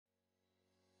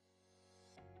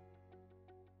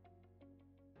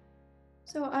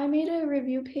So I made a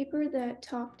review paper that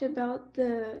talked about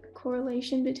the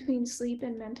correlation between sleep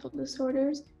and mental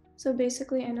disorders. So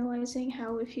basically analyzing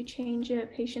how if you change a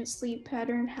patient's sleep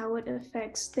pattern, how it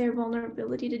affects their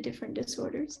vulnerability to different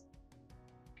disorders.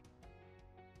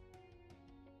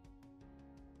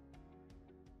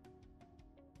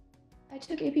 I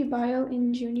took AP Bio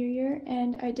in junior year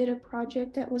and I did a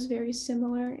project that was very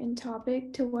similar in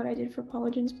topic to what I did for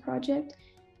Polygence project.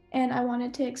 And I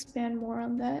wanted to expand more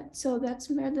on that. So that's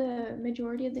where the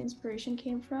majority of the inspiration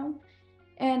came from.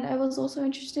 And I was also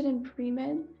interested in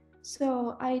pre-med.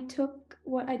 So I took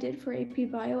what I did for AP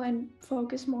Bio and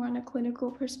focused more on a clinical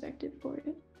perspective for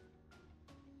it.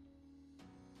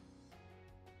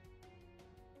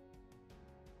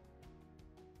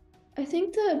 I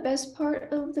think the best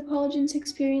part of the Polygence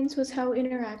experience was how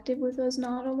interactive it was,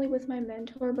 not only with my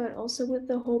mentor, but also with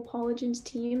the whole Polygence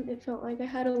team. It felt like I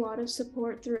had a lot of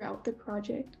support throughout the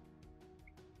project.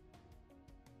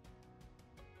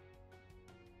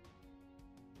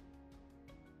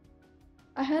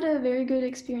 I had a very good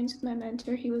experience with my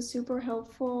mentor. He was super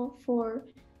helpful for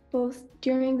both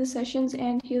during the sessions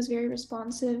and he was very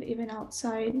responsive even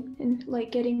outside and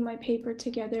like getting my paper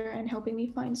together and helping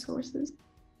me find sources.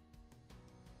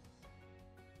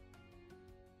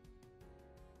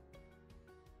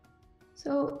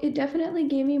 So it definitely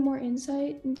gave me more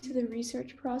insight into the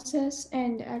research process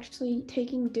and actually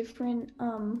taking different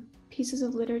pieces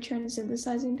of literature and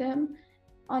synthesizing them.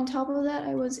 On top of that,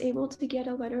 I was able to get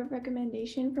a letter of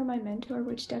recommendation from my mentor,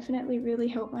 which definitely really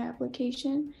helped my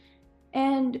application.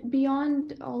 And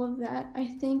beyond all of that, I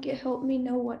think it helped me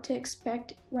know what to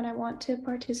expect when I want to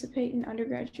participate in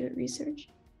undergraduate research.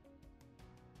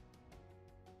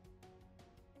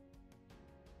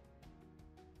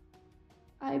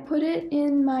 I put it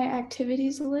in my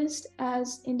activities list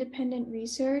as independent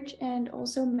research and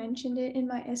also mentioned it in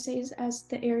my essays as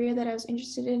the area that I was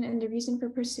interested in and the reason for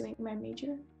pursuing my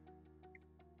major.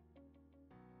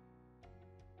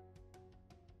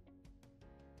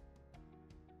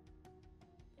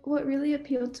 What really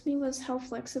appealed to me was how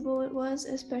flexible it was,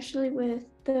 especially with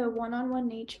the one-on-one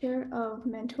nature of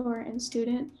mentor and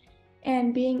student,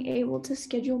 and being able to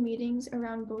schedule meetings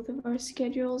around both of our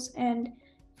schedules and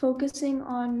focusing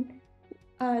on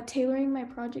tailoring my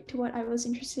project to what I was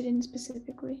interested in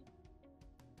specifically.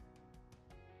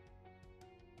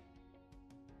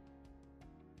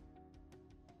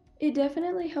 It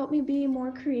definitely helped me be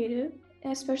more creative,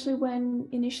 especially when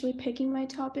initially picking my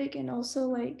topic and also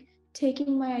like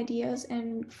taking my ideas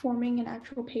and forming an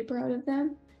actual paper out of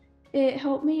them. It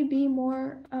helped me be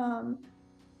more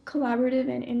collaborative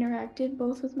and interactive,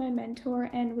 both with my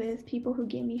mentor and with people who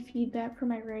gave me feedback for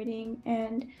my writing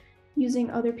and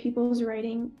using other people's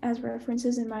writing as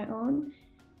references in my own.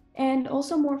 And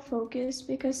also more focused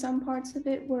because some parts of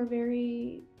it were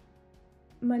very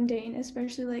mundane,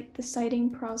 especially like the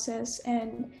citing process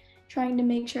and trying to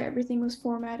make sure everything was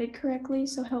formatted correctly.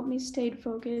 So help me stay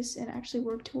focused and actually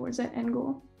work towards that end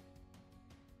goal.